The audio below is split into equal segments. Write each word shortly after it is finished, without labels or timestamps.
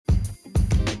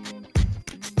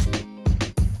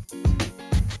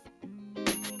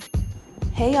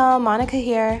Hey y'all, Monica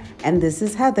here. And this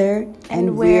is Heather.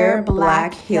 And we're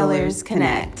Black Healers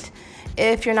Connect.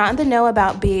 If you're not in the know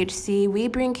about BHC, we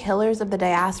bring healers of the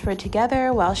diaspora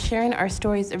together while sharing our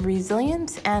stories of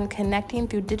resilience and connecting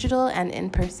through digital and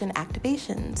in-person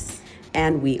activations.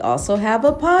 And we also have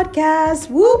a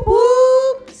podcast. Whoop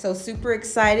whoop! So super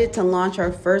excited to launch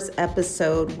our first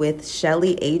episode with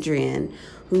Shelly Adrian,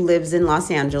 who lives in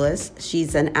Los Angeles.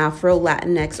 She's an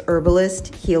Afro-Latinx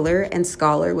herbalist, healer, and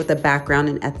scholar with a background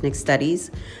in ethnic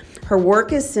studies. Her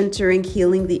work is centering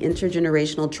healing the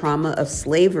intergenerational trauma of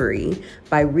slavery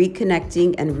by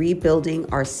reconnecting and rebuilding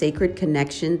our sacred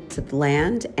connection to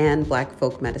land and Black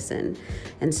folk medicine.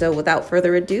 And so without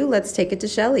further ado, let's take it to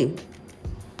Shelly.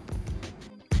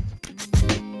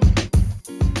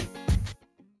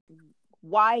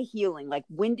 Why healing? Like,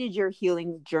 when did your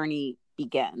healing journey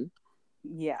begin?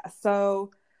 Yeah,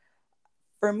 so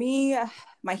for me,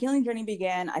 my healing journey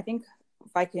began, I think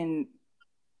if I can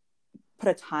put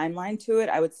a timeline to it,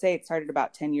 I would say it started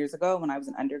about 10 years ago when I was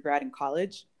an undergrad in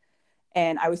college.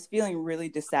 And I was feeling really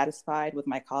dissatisfied with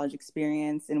my college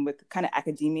experience and with kind of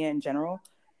academia in general.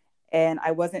 And I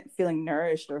wasn't feeling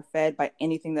nourished or fed by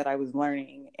anything that I was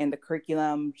learning. And the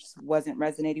curriculum just wasn't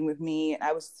resonating with me. And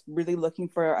I was really looking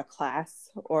for a class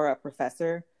or a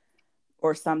professor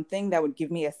or something that would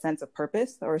give me a sense of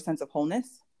purpose or a sense of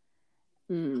wholeness.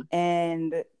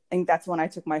 And I think that's when I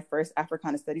took my first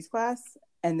Africana Studies class.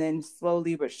 And then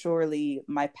slowly but surely,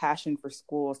 my passion for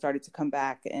school started to come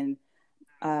back. And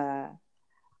I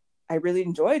really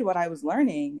enjoyed what I was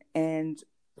learning. And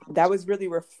that was really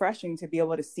refreshing to be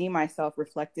able to see myself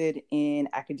reflected in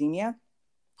academia,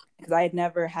 because I had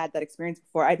never had that experience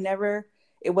before.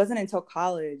 It wasn't until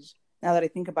college, now that I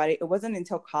think about it, it wasn't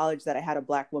until college that I had a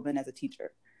Black woman as a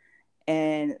teacher.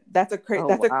 And that's a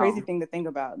crazy thing to think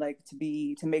about, like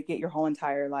to make it your whole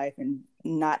entire life and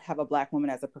not have a Black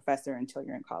woman as a professor until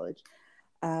you're in college.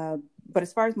 But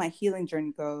as far as my healing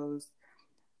journey goes,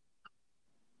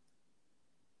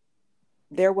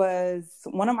 there was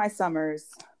one of my summers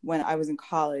when I was in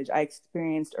college, I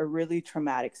experienced a really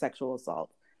traumatic sexual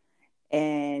assault.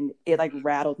 And it like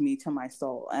rattled me to my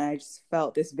soul. And I just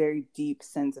felt this very deep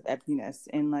sense of emptiness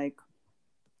and like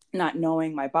not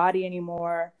knowing my body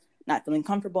anymore, not feeling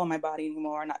comfortable in my body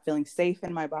anymore, not feeling safe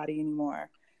in my body anymore.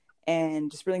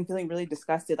 And just really feeling really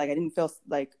disgusted. Like I didn't feel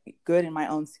like good in my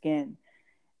own skin.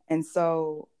 And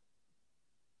so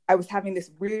I was having this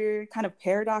weird kind of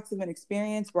paradox of an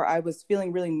experience where I was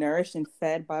feeling really nourished and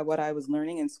fed by what I was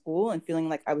learning in school and feeling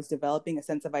like I was developing a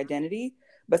sense of identity.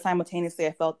 But simultaneously,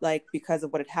 I felt like because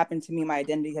of what had happened to me, my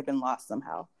identity had been lost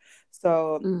somehow.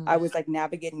 So I was like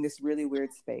navigating this really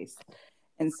weird space.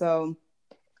 And so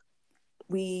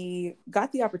we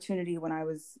got the opportunity when I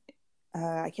was,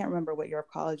 I can't remember what year of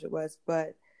college it was,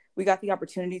 but we got the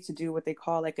opportunity to do what they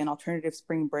call like an alternative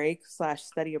spring break /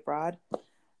 study abroad.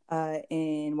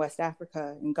 In West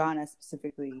Africa, in Ghana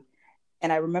specifically.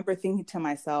 And I remember thinking to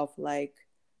myself, like,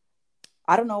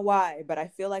 I don't know why, but I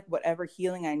feel like whatever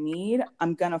healing I need,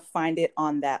 I'm going to find it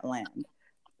on that land.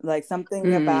 Like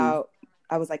something about,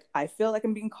 I was like, I feel like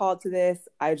I'm being called to this.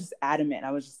 I was just adamant.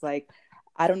 I was just like,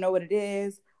 I don't know what it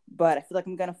is, but I feel like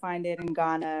I'm going to find it in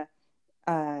Ghana.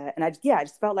 And I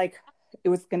just felt like it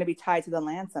was going to be tied to the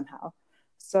land somehow.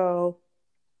 So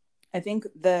I think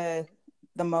the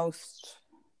most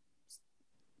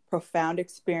profound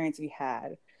experience we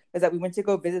had is that we went to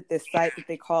go visit this site that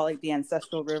they call like the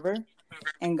Ancestral River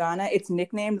in Ghana. It's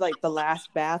nicknamed like the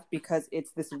Last Bath because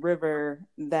it's this river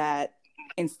that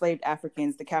enslaved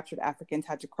Africans, the captured Africans,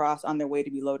 had to cross on their way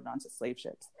to be loaded onto slave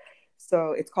ships.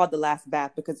 So it's called the Last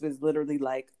Bath because it was literally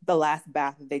like the last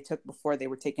bath that they took before they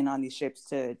were taken on these ships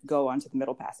to go onto the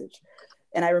Middle Passage.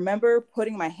 And I remember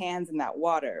putting my hands in that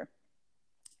water.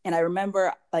 And I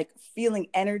remember like feeling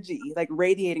energy like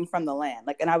radiating from the land.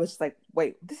 Like, and I was just like,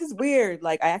 wait, this is weird.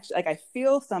 Like I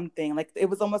feel something. Like it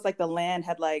was almost like the land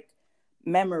had like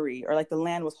memory or like the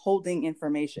land was holding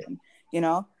information, you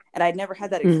know? And I'd never had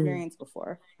that experience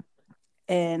before.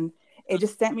 And it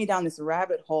just sent me down this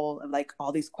rabbit hole of like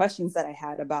all these questions that I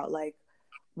had about like,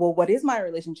 well, what is my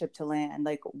relationship to land?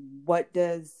 Like, what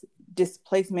does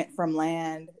displacement from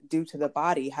land do to the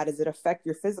body? How does it affect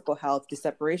your physical health? Does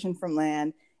separation from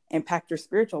land impact your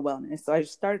spiritual wellness? So I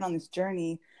just started on this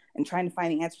journey and trying to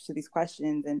find the answers to these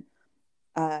questions. And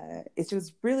it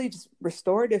was really just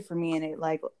restorative for me. And it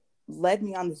like led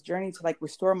me on this journey to like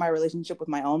restore my relationship with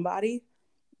my own body,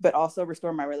 but also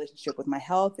restore my relationship with my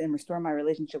health and restore my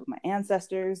relationship with my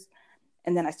ancestors.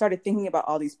 And then I started thinking about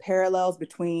all these parallels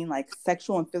between like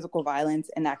sexual and physical violence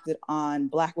enacted on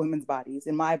Black women's bodies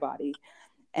in my body,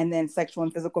 and then sexual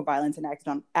and physical violence enacted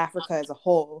on Africa as a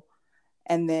whole.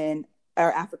 And then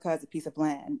or Africa as a piece of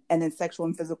land, and then sexual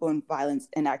and physical violence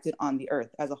enacted on the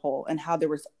earth as a whole, and how there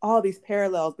was all these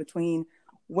parallels between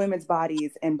women's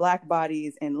bodies and Black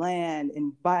bodies and land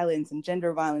and violence and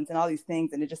gender violence and all these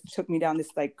things. And it just took me down this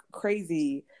like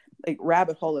crazy like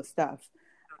rabbit hole of stuff.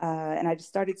 And I just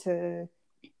started to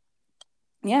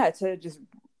just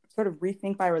sort of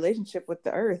rethink my relationship with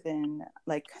the earth and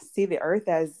like see the earth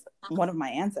as one of my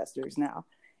ancestors now.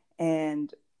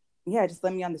 And yeah, it just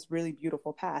led me on this really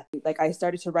beautiful path. Like I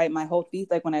started to write my whole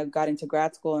thesis. Like when I got into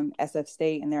grad school in SF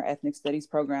State in their ethnic studies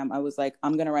program, I was like,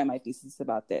 I'm going to write my thesis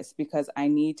about this because I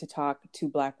need to talk to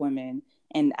Black women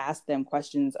and ask them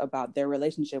questions about their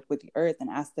relationship with the earth, and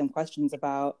ask them questions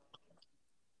about,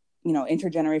 you know,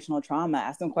 intergenerational trauma,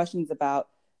 ask them questions about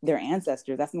their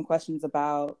ancestors, ask them questions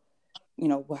about, you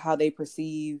know, how they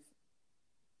perceive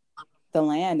the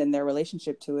land and their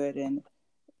relationship to it. And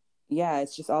yeah,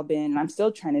 it's just all been, I'm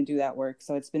still trying to do that work.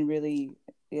 So it's been really,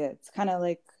 yeah, it's kind of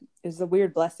like, it's a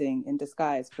weird blessing in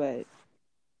disguise, but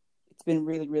it's been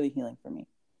really, really healing for me.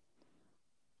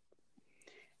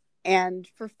 And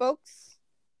for folks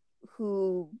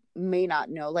who may not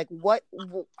know, like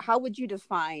how would you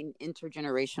define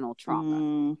intergenerational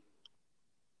trauma?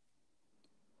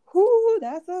 Ooh,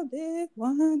 that's a big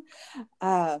one.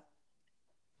 How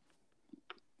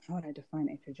would I define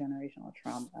intergenerational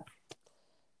trauma?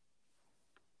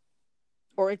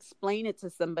 Or explain it to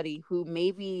somebody who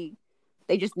maybe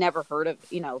they just never heard of,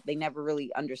 you know, they never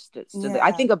really understood. Yeah.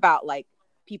 I think about like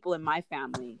people in my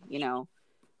family, you know,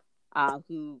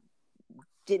 who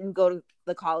didn't go to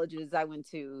the colleges I went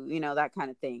to, you know, that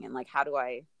kind of thing. And like, how do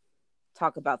I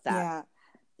talk about that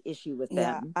issue with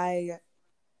them?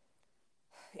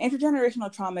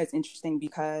 Intergenerational trauma is interesting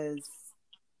because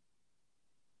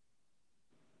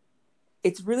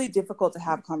it's really difficult to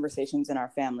have conversations in our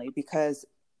family, because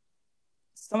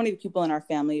so many people in our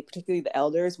family, particularly the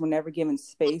elders, were never given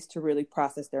space to really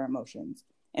process their emotions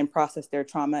and process their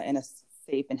trauma in a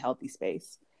safe and healthy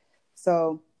space.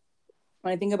 So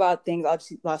when I think about things,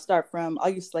 I'll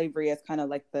use slavery as kind of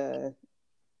like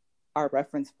our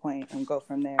reference point and go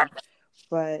from there.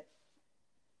 But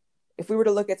if we were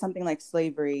to look at something like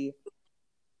slavery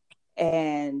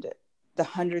and the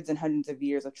hundreds and hundreds of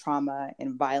years of trauma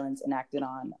and violence enacted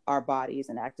on our bodies,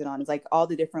 it's like all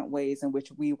the different ways in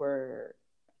which we were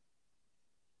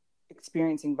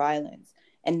experiencing violence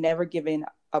and never given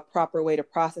a proper way to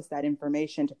process that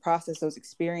information, to process those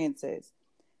experiences,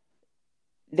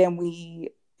 then we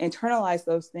internalize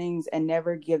those things and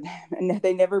never give them, and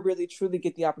they never really truly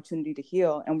get the opportunity to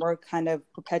heal. And we're kind of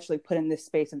perpetually put in this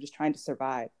space of just trying to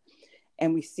survive.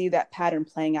 And we see that pattern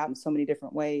playing out in so many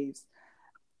different ways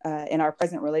in our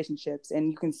present relationships.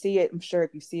 And you can see it, I'm sure,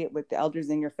 if you see it with the elders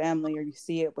in your family, or you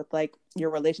see it with like your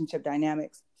relationship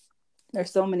dynamics.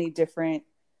 There's so many different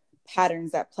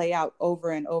patterns that play out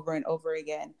over and over and over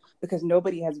again, because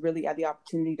nobody has really had the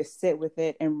opportunity to sit with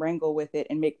it and wrangle with it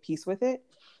and make peace with it.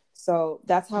 So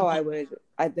that's how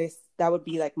that would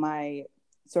be like my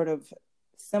sort of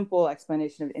simple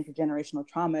explanation of intergenerational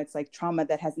trauma. It's like trauma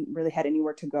that hasn't really had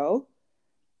anywhere to go.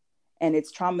 And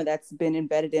it's trauma that's been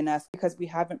embedded in us because we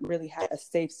haven't really had a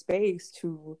safe space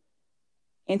to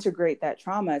integrate that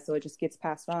trauma. So it just gets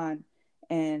passed on.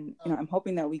 And, you know, I'm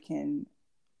hoping that we can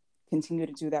continue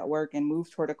to do that work and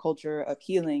move toward a culture of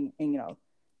healing and, you know,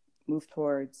 move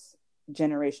towards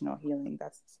generational healing.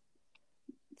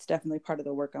 It's definitely part of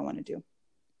the work I want to do.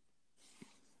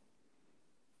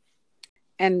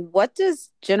 And what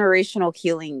does generational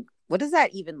healing, what does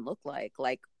that even look like?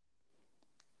 Like,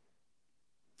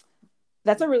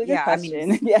 that's a really good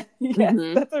question.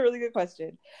 That's a really good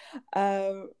question.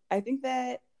 I think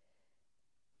that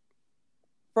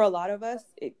for a lot of us,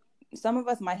 some of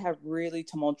us might have really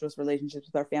tumultuous relationships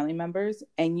with our family members,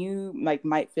 and you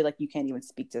might feel like you can't even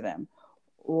speak to them.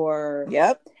 Or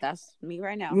that's me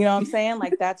right now. You know what I'm saying?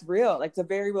 Like, that's real. Like, it's a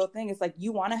very real thing. It's like,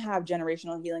 you want to have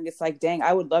generational healing. It's like, dang,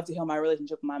 I would love to heal my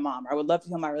relationship with my mom, or I would love to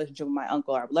heal my relationship with my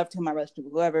uncle, or I would love to heal my relationship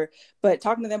with whoever. But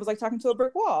talking to them is like talking to a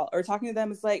brick wall, or talking to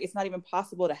them is like, it's not even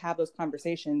possible to have those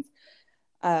conversations.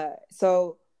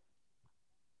 So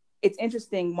it's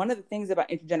interesting. One of the things about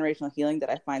intergenerational healing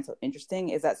that I find so interesting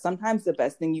is that sometimes the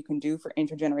best thing you can do for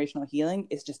intergenerational healing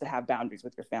is just to have boundaries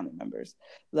with your family members.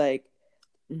 Like,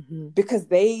 because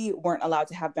they weren't allowed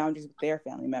to have boundaries with their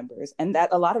family members. And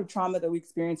that a lot of trauma that we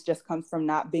experience just comes from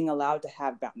not being allowed to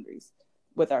have boundaries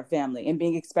with our family and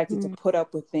being expected to put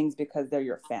up with things because they're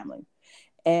your family.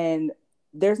 And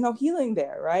there's no healing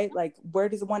there, right? Like, where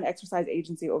does one exercise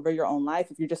agency over your own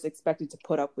life if you're just expected to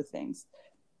put up with things?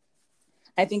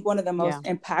 I think one of the most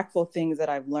impactful things that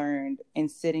I've learned in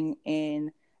sitting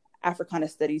in Africana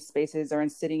studies spaces or in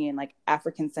sitting in like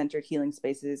African centered healing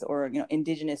spaces or, you know,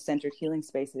 indigenous centered healing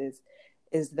spaces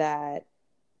is that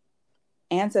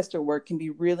ancestor work can be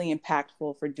really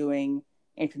impactful for doing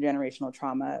intergenerational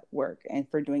trauma work and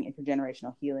for doing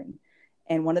intergenerational healing.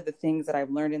 And one of the things that I've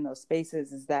learned in those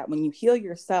spaces is that when you heal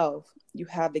yourself, you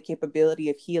have the capability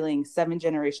of healing 7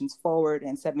 generations forward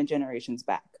and 7 generations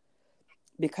back.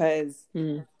 Because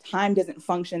time doesn't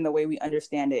function the way we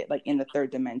understand it, like in the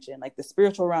third dimension. Like the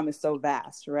spiritual realm is so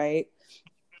vast, right?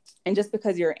 And just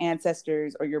because your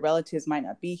ancestors or your relatives might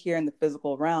not be here in the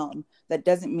physical realm, that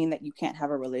doesn't mean that you can't have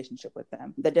a relationship with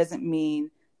them. That doesn't mean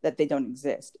that they don't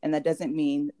exist. And that doesn't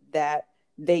mean that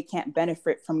they can't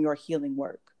benefit from your healing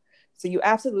work. So you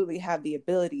absolutely have the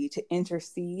ability to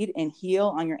intercede and heal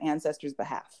on your ancestors'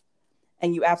 behalf.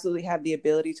 And you absolutely have the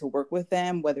ability to work with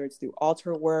them, whether it's through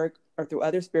altar work or through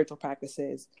other spiritual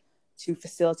practices, to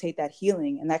facilitate that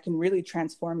healing. And that can really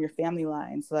transform your family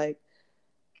lines. Like,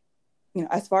 you know,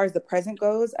 as far as the present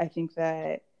goes, I think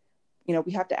that, you know,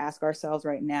 we have to ask ourselves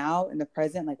right now in the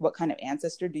present, like, what kind of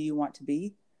ancestor do you want to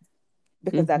be?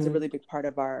 Because that's a really big part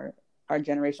of our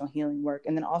generational healing work.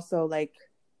 And then also, like,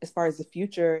 as far as the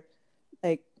future,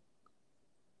 like,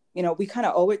 you know, we kind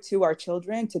of owe it to our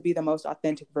children to be the most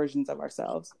authentic versions of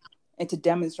ourselves and to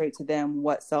demonstrate to them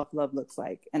what self-love looks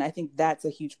like. And I think that's a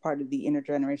huge part of the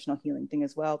intergenerational healing thing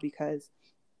as well, because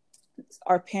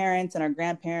our parents and our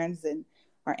grandparents and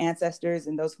our ancestors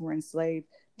and those who were enslaved,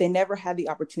 they never had the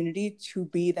opportunity to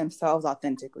be themselves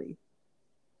authentically.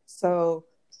 So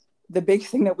the big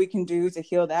thing that we can do to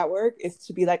heal that work is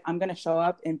to be like, I'm going to show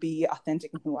up and be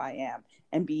authentic in who I am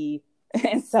and be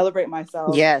and celebrate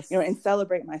myself, yes, you know, and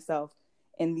celebrate myself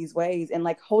in these ways, and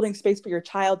like holding space for your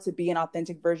child to be an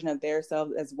authentic version of their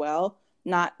selves as well,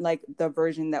 not like the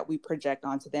version that we project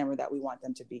onto them or that we want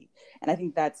them to be. And I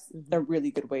think that's a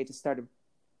really good way to start to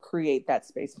create that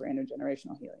space for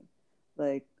intergenerational healing.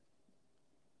 Like,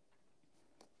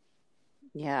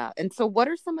 yeah. And so what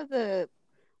are some of the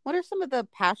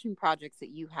passion projects that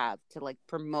you have to like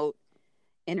promote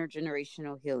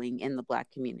intergenerational healing in the Black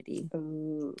community?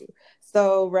 Ooh.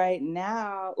 So right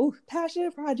now,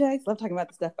 passion projects. Love talking about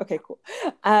this stuff. Okay, cool.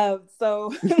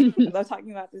 So I love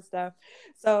talking about this stuff.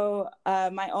 So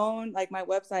my own, like my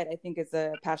website, I think is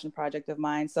a passion project of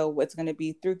mine. So it's going to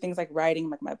be through things like writing,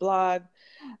 like my blog,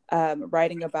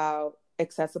 writing about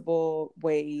accessible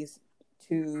ways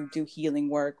to do healing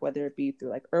work, whether it be through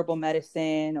like herbal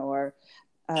medicine or,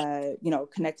 you know,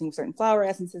 connecting with certain flower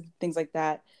essences, things like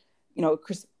that. You know,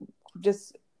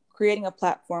 just creating a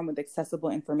platform with accessible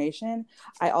information.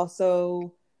 I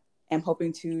also am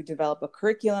hoping to develop a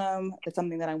curriculum. That's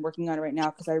something that I'm working on right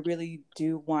now, because I really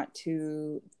do want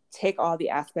to take all the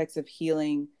aspects of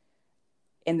healing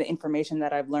and the information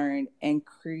that I've learned and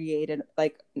create it,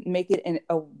 like make it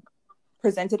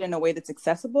presented in a way that's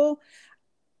accessible,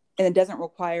 and it doesn't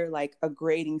require like a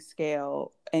grading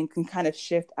scale, and can kind of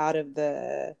shift out of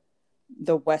the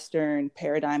Western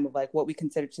paradigm of like what we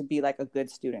consider to be like a good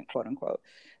student, quote unquote.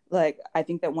 Like, I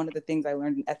think that one of the things I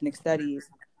learned in ethnic studies,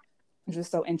 which was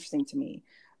so interesting to me,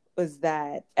 was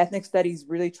that ethnic studies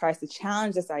really tries to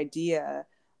challenge this idea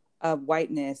of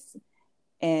whiteness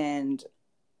and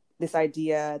this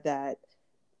idea that,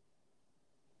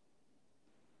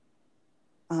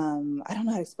 I don't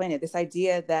know how to explain it, this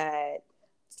idea that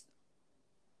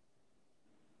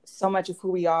so much of who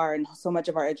we are and so much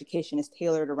of our education is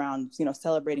tailored around, you know,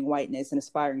 celebrating whiteness and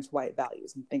aspiring to white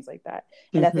values and things like that.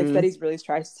 And ethnic studies really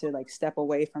tries to like step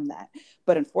away from that.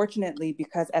 But unfortunately,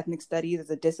 because ethnic studies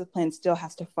as a discipline still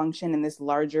has to function in this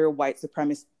larger white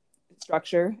supremacist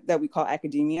structure that we call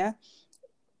academia,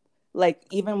 like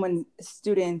even when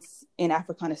students in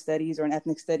Africana studies or in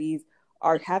ethnic studies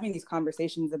are having these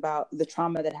conversations about the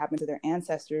trauma that happened to their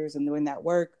ancestors and doing that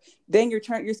work, then you're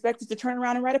expected to turn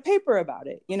around and write a paper about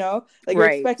it, you know? Like, you're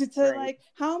expected to like,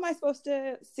 how am I supposed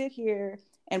to sit here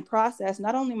and process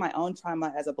not only my own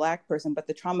trauma as a Black person, but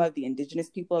the trauma of the indigenous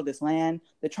people of this land,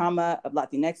 the trauma of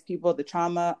Latinx people, the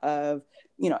trauma of,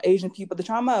 you know, Asian people, the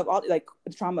trauma of all, like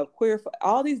the trauma of queer,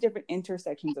 all these different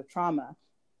intersections of trauma.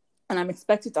 And I'm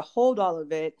expected to hold all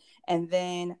of it and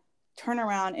then turn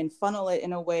around and funnel it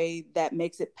in a way that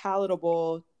makes it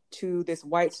palatable to this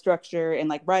white structure and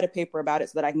like write a paper about it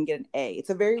so that I can get an A. It's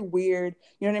a very weird,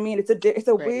 you know what I mean? It's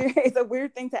a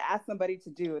weird thing to ask somebody to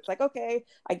do. It's like, okay,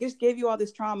 I just gave you all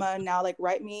this trauma. Now like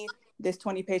write me this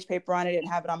 20-page paper on it and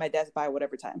have it on my desk by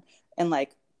whatever time. And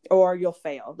like, or you'll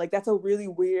fail. Like, that's a really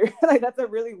weird,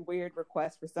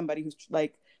 request for somebody who's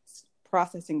like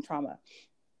processing trauma.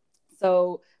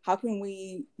 So how can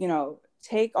we, you know,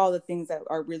 take all the things that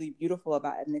are really beautiful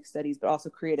about ethnic studies, but also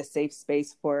create a safe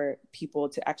space for people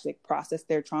to actually process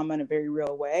their trauma in a very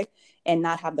real way and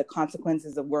not have the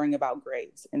consequences of worrying about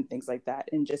grades and things like that,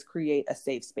 and just create a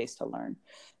safe space to learn.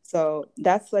 So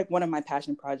that's like one of my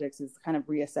passion projects, is kind of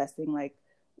reassessing like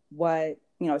what,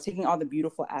 you know, taking all the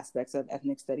beautiful aspects of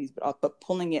ethnic studies, but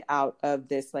pulling it out of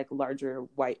this like larger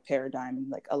white paradigm, and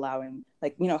like allowing,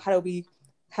 like, you know, how do we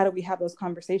have those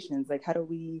conversations? Like, how do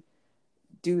we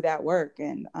do that work?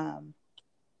 And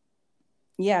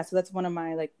yeah, so that's one of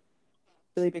my like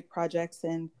really big projects.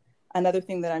 And another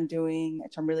thing that I'm doing,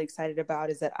 which I'm really excited about,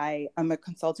 is that I'm a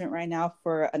consultant right now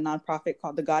for a nonprofit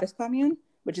called the Goddess Commune,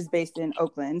 which is based in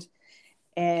Oakland.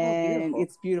 And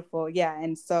it's beautiful. Yeah.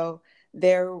 And so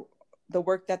the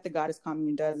work that the Goddess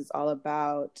Commune does is all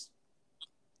about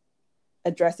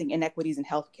addressing inequities in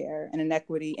healthcare and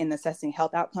inequity in assessing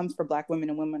health outcomes for Black women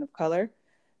and women of color.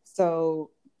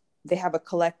 So they have a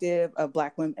collective of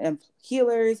Black women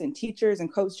healers and teachers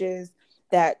and coaches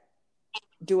that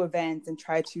do events and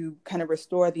try to kind of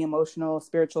restore the emotional,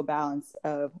 spiritual balance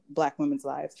of Black women's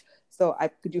lives. So I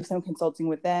could do some consulting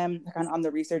with them kind of on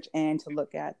the research end to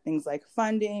look at things like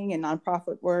funding and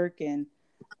nonprofit work, and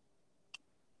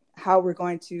how we're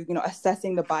going to, you know,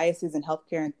 assessing the biases in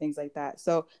healthcare and things like that.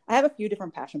 So I have a few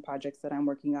different passion projects that I'm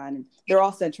working on, and they're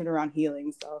all centered around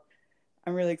healing. So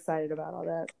I'm really excited about all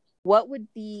that. What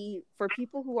would be, for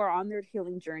people who are on their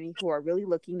healing journey, who are really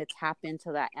looking to tap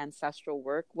into that ancestral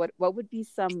work, what would be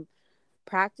some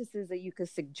practices that you could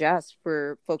suggest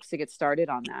for folks to get started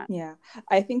on that? Yeah,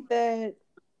 I think that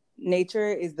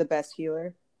nature is the best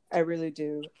healer. I really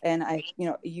do. And you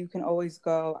know, you can always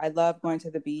go. I love going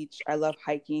to the beach. I love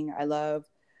hiking. I love,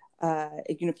 you know,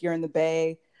 if you're in the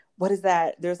Bay, what is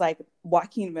that? There's like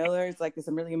Joaquin Miller. It's like this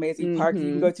really amazing park you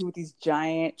can go to with these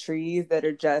giant trees that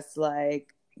are just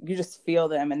like, you just feel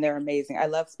them and they're amazing. I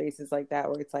love spaces like that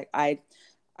where it's like, I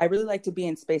really like to be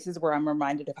in spaces where I'm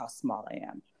reminded of how small I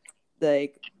am.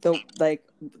 The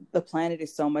planet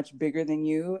is so much bigger than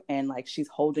you, and like she's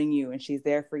holding you and she's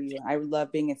there for you. I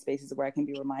love being in spaces where I can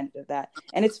be reminded of that,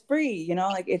 and it's free, you know,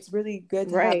 like it's really good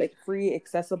to have like free,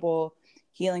 accessible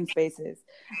healing spaces.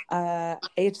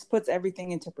 It just puts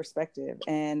everything into perspective.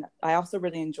 And I also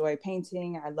really enjoy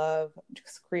painting. I love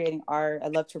just creating art. I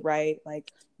love to write,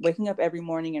 like waking up every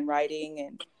morning and writing,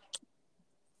 and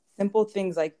simple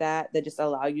things like that just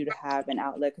allow you to have an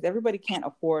outlet, because everybody can't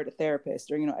afford a therapist,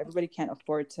 or, you know, everybody can't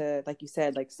afford to, like you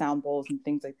said, like sound bowls and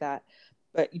things like that.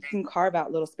 But you can carve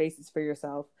out little spaces for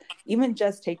yourself, even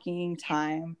just taking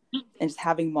time and just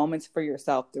having moments for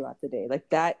yourself throughout the day. Like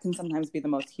that can sometimes be the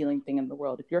most healing thing in the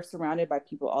world. If you're surrounded by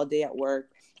people all day at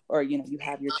work, or, you know, you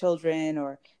have your children,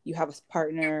 or you have a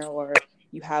partner, or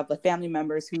you have like family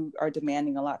members who are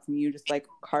demanding a lot from you, just like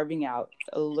carving out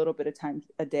a little bit of time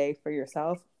a day for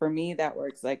yourself. For me, that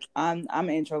works. Like I'm an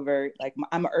introvert, like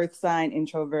I'm an earth sign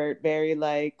introvert, very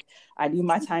like, I need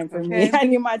my time for me. I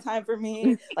need my time for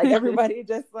me. Like everybody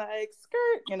just like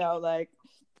skirt, you know, like,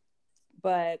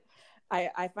 but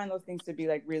I find those things to be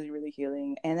like really, really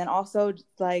healing. And then also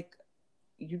just, like,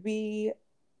 you'd be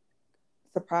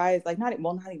surprised, like not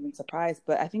even surprised,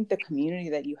 but I think the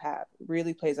community that you have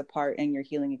really plays a part in your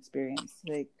healing experience.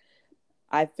 Like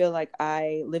I feel like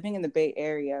living in the Bay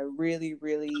Area really,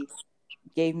 really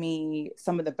gave me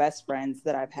some of the best friends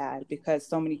that I've had, because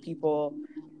so many people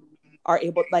are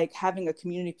able, like having a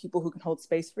community of people who can hold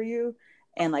space for you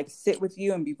and like sit with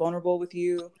you and be vulnerable with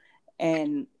you,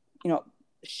 and, you know,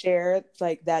 share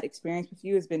like that experience with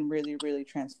you has been really, really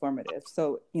transformative.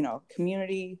 So, you know,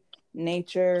 community,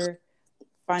 nature,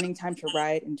 finding time to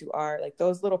write and do art, like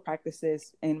those little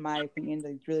practices, in my opinion,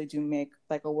 they really do make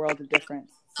like a world of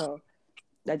difference. So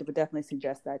I would definitely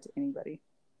suggest that to anybody.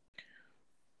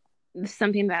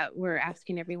 Something that we're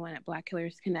asking everyone at Black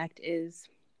Healers Connect is,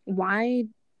 why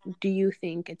do you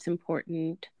think it's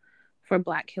important for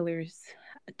Black healers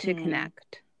to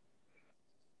connect?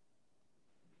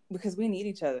 Because we need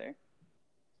each other.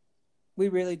 We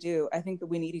really do. I think that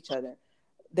we need each other.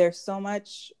 There's so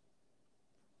much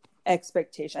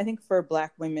expectation. I think for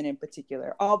Black women in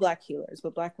particular, all Black healers,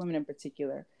 but Black women in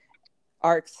particular,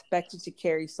 are expected to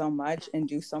carry so much and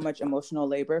do so much emotional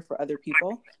labor for other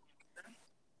people.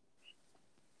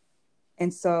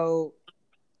 And so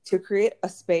to create a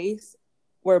space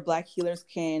where Black healers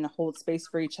can hold space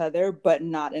for each other, but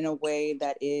not in a way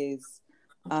that is,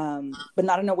 but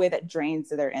not in a way that drains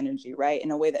their energy, right?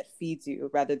 In a way that feeds you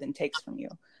rather than takes from you.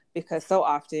 Because so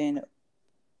often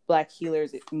Black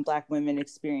healers and Black women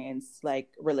experience like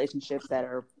relationships that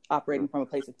are operating from a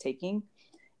place of taking.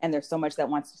 And there's so much that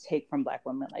wants to take from Black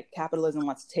women, like capitalism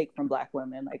wants to take from Black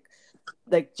women,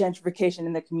 like gentrification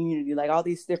in the community, like all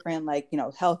these different, like, you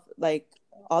know, health, like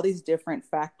all these different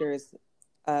factors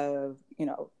of, you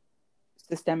know,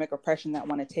 systemic oppression that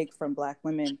want to take from Black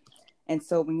women. And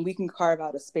so when we can carve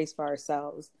out a space for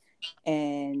ourselves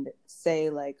and say,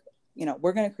 like, you know,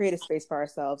 we're going to create a space for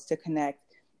ourselves to connect.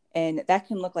 And that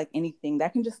can look like anything.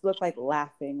 That can just look like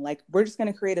laughing. Like, we're just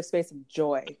going to create a space of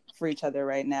joy for each other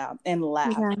right now and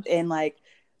laugh. And like,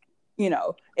 you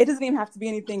know, it doesn't even have to be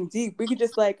anything deep. We could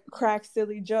just like crack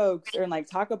silly jokes or like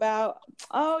talk about,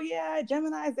 oh yeah,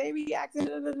 Gemini's, they react.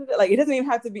 Like, it doesn't even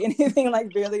have to be anything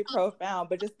like really profound,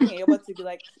 but just being able to be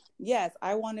like, yes,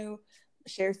 I want to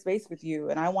share space with you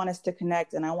and I want us to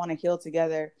connect and I want to heal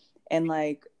together. And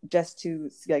like, just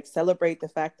to like celebrate the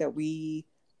fact that we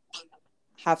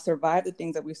have survived the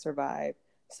things that we've survived,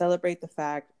 celebrate the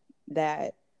fact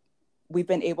that we've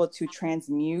been able to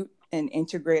transmute and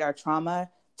integrate our trauma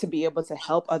to be able to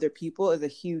help other people is a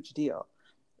huge deal.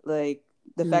 Like,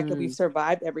 the fact that we've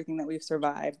survived everything that we've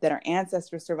survived, that our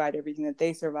ancestors survived everything that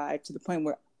they survived, to the point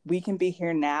where we can be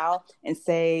here now and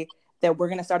say that we're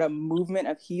going to start a movement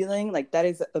of healing. Like, that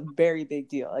is a very big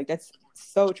deal. Like, that's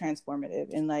so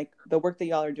transformative. And like, the work that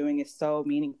y'all are doing is so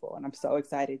meaningful. And I'm so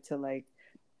excited to like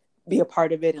be a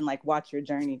part of it and like watch your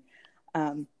journey.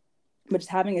 But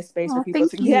just having a space for people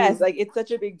to, yes, like, it's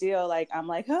such a big deal. Like, I'm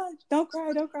like, oh, don't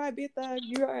cry, be a thug,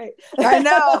 you're all right. I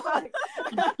know.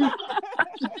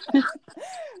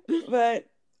 But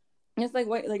it's like,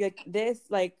 what, like this,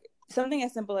 like something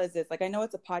as simple as this, like, I know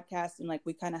it's a podcast and like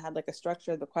we kind of had like a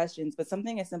structure of the questions, but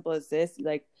something as simple as this,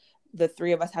 like the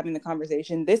three of us having the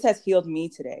conversation, this has healed me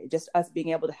today. Just us being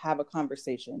able to have a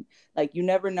conversation. Like, you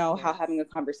never know how having a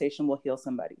conversation will heal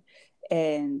somebody.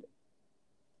 And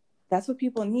that's what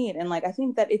people need. And like, I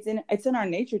think that it's in our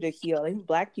nature to heal. I think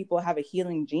Black people have a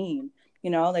healing gene, you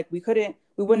know, like we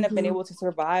wouldn't have been able to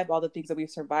survive all the things that we've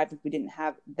survived if we didn't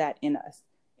have that in us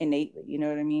innately, you know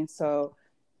what I mean? So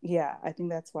yeah, I think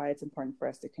that's why it's important for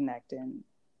us to connect. And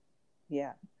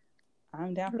yeah,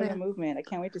 I'm down for the movement. I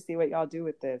can't wait to see what y'all do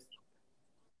with this.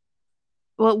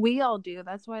 Well, we all do.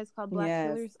 That's why it's called Black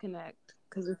Healers Connect,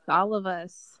 because it's all of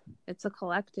us. It's a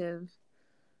collective.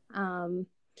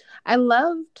 I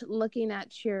loved looking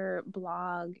at your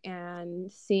blog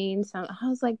and seeing I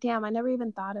was like, damn, I never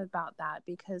even thought about that,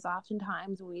 because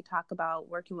oftentimes when we talk about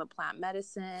working with plant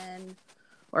medicine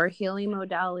or healing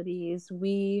modalities,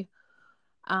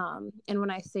 and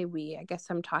when I say we, I guess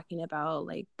I'm talking about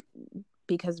like,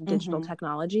 because of digital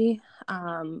technology,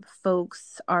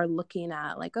 folks are looking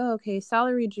at like, oh, okay,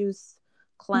 celery juice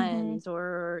cleanse,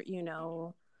 or, you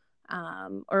know,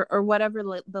 or whatever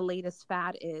the latest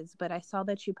fad is. But I saw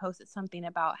that you posted something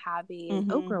about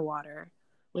having okra water,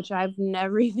 which I've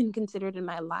never even considered in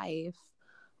my life.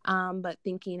 But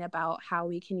thinking about how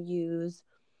we can use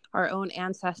our own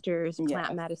ancestors'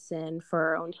 plant medicine for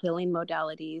our own healing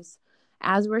modalities.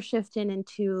 As we're shifting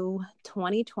into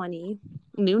 2020,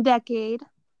 new decade,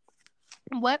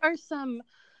 what are some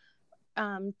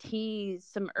teas,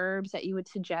 some herbs that you would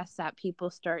suggest that people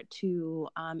start to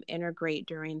integrate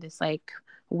during this like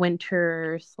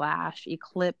winter /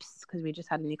 eclipse? Because we just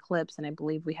had an eclipse, and I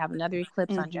believe we have another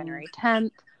eclipse on January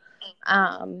 10th.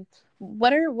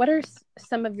 What are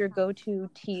some of your go-to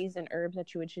teas and herbs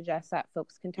that you would suggest that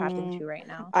folks can tap into right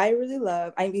now? I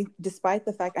mean, despite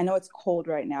the fact, I know it's cold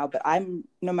right now, but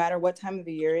no matter what time of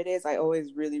the year it is, I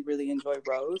always really, really enjoy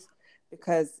rose,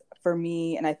 because for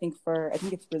me, and I think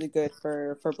it's really good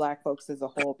for Black folks as a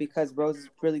whole, because rose is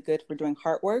really good for doing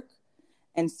heart work.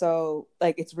 And so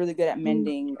like, it's really good at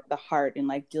mending the heart and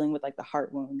like dealing with like the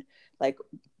heart wound. Like,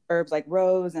 herbs like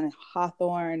rose and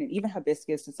hawthorn and even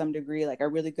hibiscus to some degree, like, are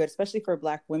really good, especially for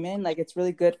Black women. Like, it's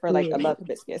really good for like, I love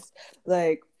hibiscus,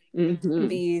 like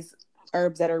these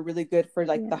herbs that are really good for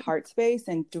like the heart space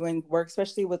and doing work,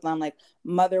 especially with like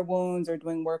mother wounds, or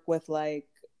doing work with like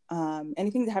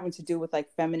anything having to do with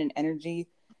like feminine energy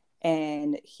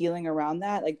and healing around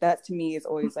that. Like, that to me is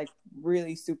always like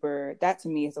really super, that to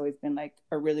me has always been like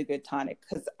a really good tonic,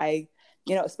 because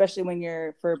you know, especially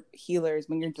for healers,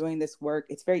 when you're doing this work,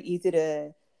 it's very easy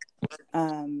to,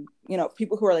 you know,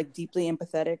 people who are like deeply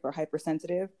empathetic or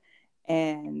hypersensitive,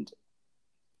 and,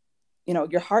 you know,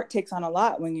 your heart takes on a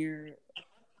lot when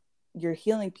you're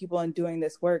healing people and doing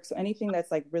this work. So anything that's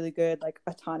like really good, like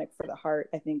a tonic for the heart,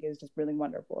 I think is just really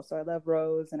wonderful. So I love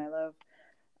rose, and I love,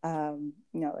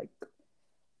 you know, like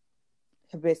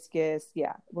hibiscus.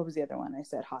 Yeah. What was the other one? I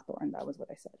said hawthorn. That was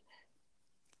what I said.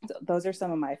 So those are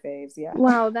some of my faves. Yeah.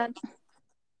 Wow, that's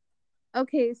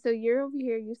okay. So you're over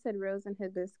here. You said rose and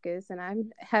hibiscus, and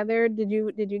I'm Heather. Did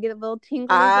you get a little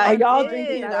tingle? Are y'all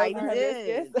drinking rose and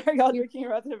hibiscus? Are y'all drinking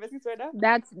rose and hibiscus right now?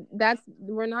 That's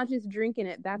we're not just drinking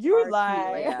it. That's you our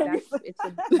lie. tea. Like, it's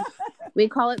We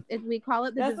call it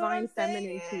the That's divine feminine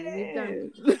tea.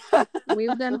 saying.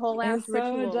 We've done whole ass It's so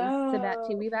rituals to that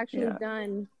tea.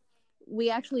 dope. We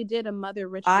actually did a mother I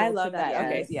ritual to love that. that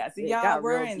Okay, tea. Yes, so yeah, so it y'all, got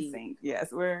we're real in deep. sync.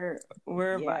 Yes, we're Yeah,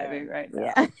 vibing right now.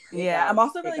 Yeah. Yeah, I'm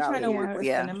also it really got trying to real work deep. with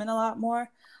Yeah. cinnamon a lot more.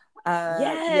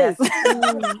 Yes, Yes.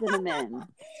 cinnamon.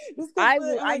 Just 'cause I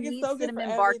like it's need so good for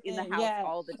cinnamon bark in the everything. house Yeah,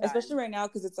 all the time. especially right now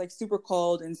because it's like super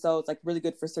cold, and so it's like really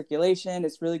good for circulation.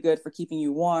 It's really good for keeping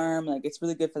you warm. Like it's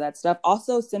really good for that stuff.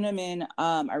 Also, cinnamon.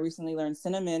 I recently learned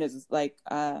cinnamon is like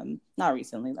not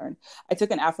recently learned. I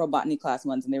took an Afrobotany class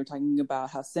once, and they were talking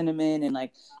about how cinnamon and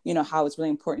like how it's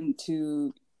really important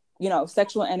to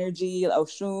sexual energy,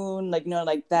 Oshun, like,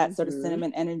 like that sort of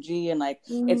cinnamon energy. And like,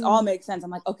 it's all makes sense.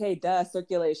 I'm like, okay, duh,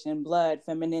 circulation, blood,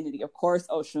 femininity. Of course,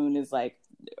 Oshun is like,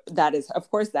 of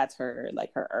course, that's her,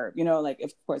 like her herb, like,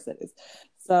 of course it is.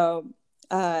 So,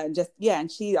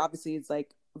 and she obviously is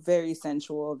like very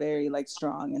sensual, very like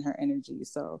strong in her energy.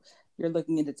 So you're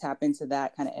looking to tap into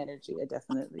that kind of energy. I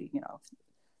definitely,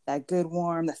 that good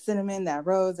warm, the cinnamon, that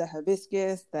rose, that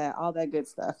hibiscus, that all that good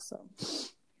stuff. So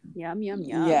yum yum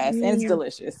yum. Yes, and it's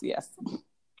delicious. Yes,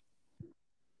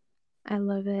 I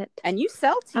love it. And you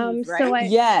sell teas, right?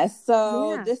 Yes.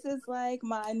 So this is like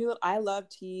my new. I love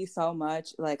tea so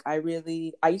much. Like I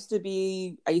used to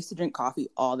drink coffee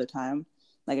all the time.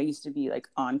 Like I used to be like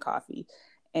on coffee,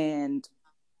 and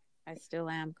I still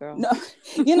am, girl. No,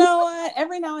 you know what?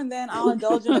 Every now and then I'll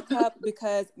indulge in a cup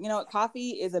because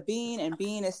coffee is a bean, and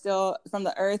bean is still from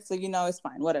the earth, so it's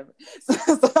fine, whatever.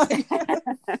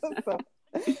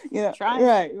 Try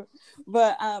right.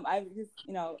 But I've just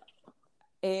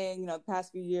in the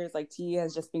past few years, like tea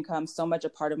has just become so much a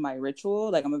part of my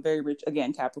ritual. Like I'm a very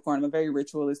Capricorn, I'm a very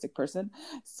ritualistic person.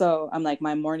 So I'm like,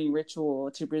 my morning ritual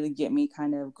to really get me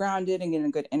kind of grounded and getting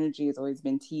a good energy has always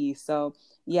been tea. So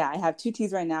yeah, I have 2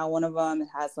 teas right now. One of them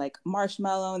has like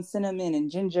marshmallow and cinnamon and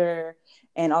ginger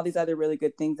and all these other really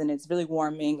good things, and it's really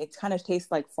warming. It kind of tastes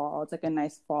like fall. It's like a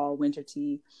nice fall winter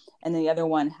tea. And then the other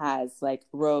one has like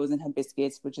rose and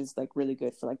hibiscus, which is like really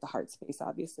good for like the heart space,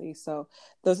 obviously. So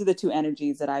those are the 2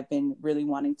 energies that I've been really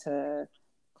wanting to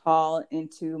call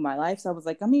into my life. So I was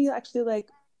like, let me actually like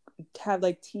have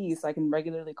like tea so I can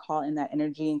regularly call in that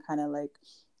energy and kind of like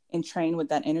entrain with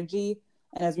that energy.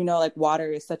 And as we know, like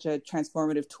water is such a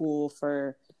transformative tool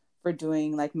for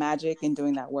doing like magic and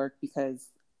doing that work, because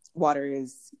water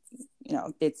is,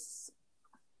 it's,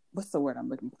 what's the word I'm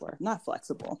looking for? Not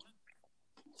flexible.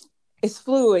 It's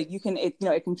fluid.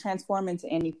 It can transform into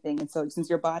anything. And so since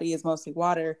your body is mostly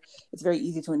water, it's very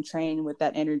easy to entrain with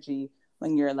that energy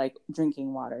when you're like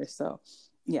drinking water. So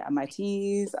yeah, my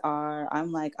teas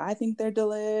I'm like, I think they're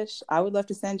delish. I would love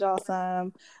to send y'all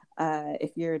some.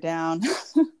 If you're down,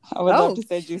 I would love to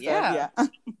send you some. Yeah.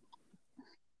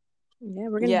 Yeah,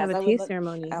 we're gonna have a tea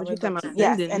ceremony. What you talking about?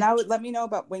 Yes, and I would let me know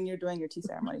about when you're doing your tea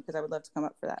ceremony, because I would love to come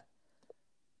up for that.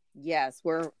 Yes,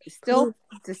 we're still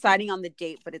deciding on the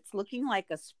date, but it's looking like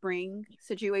a spring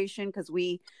situation, because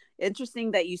interesting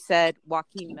that you said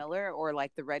Joaquin Miller or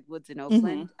like the Redwoods in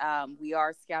Oakland. Mm-hmm. We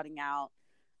are scouting out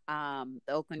the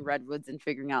Oakland Redwoods and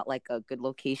figuring out like a good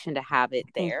location to have it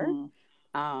there. Mm-hmm.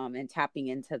 And tapping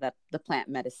into the plant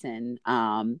medicine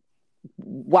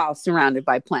while surrounded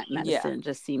by plant medicine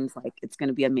just seems like it's going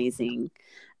to be amazing.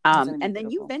 And then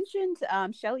you mentioned,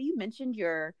 Shelly, you mentioned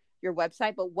your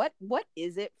website, but what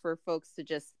is it for folks to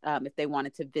just if they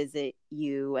wanted to visit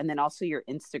you, and then also your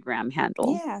Instagram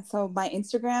handle? Yeah, so my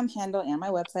Instagram handle and my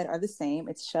website are the same.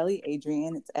 It's Shelly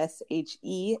Adrian. It's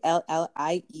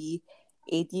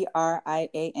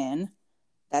SHELLIEADRIAN.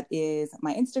 That is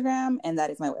my Instagram, and that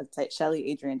is my website,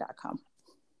 shellyadrian.com.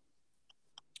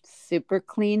 Super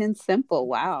clean and simple.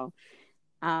 Wow.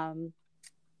 Were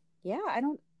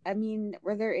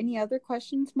there any other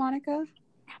questions, Monica?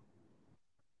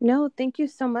 No, thank you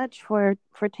so much for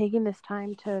taking this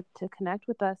time to connect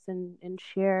with us and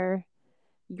share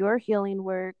your healing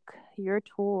work, your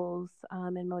tools,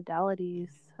 and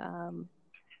modalities.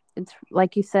 It's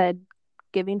like you said,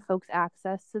 giving folks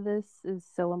access to this is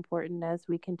so important as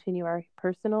we continue our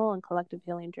personal and collective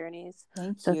healing journeys.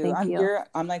 Thank you.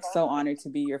 I'm like so honored to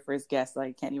be your first guest.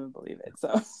 Like, can't even believe it.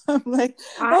 So I'm like,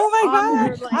 oh my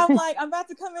God. I'm like, I'm about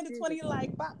to come into 20,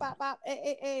 like, bop, bop, bop,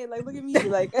 like, look at me.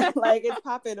 Like, like it's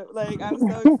popping. Like, I'm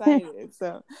so excited.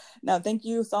 So no, thank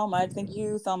you so much. Thank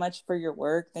you so much for your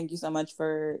work. Thank you so much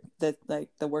for the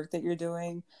work that you're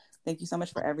doing. Thank you so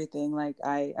much for everything. Like,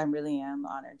 I really am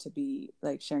honored to be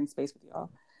like sharing space with y'all.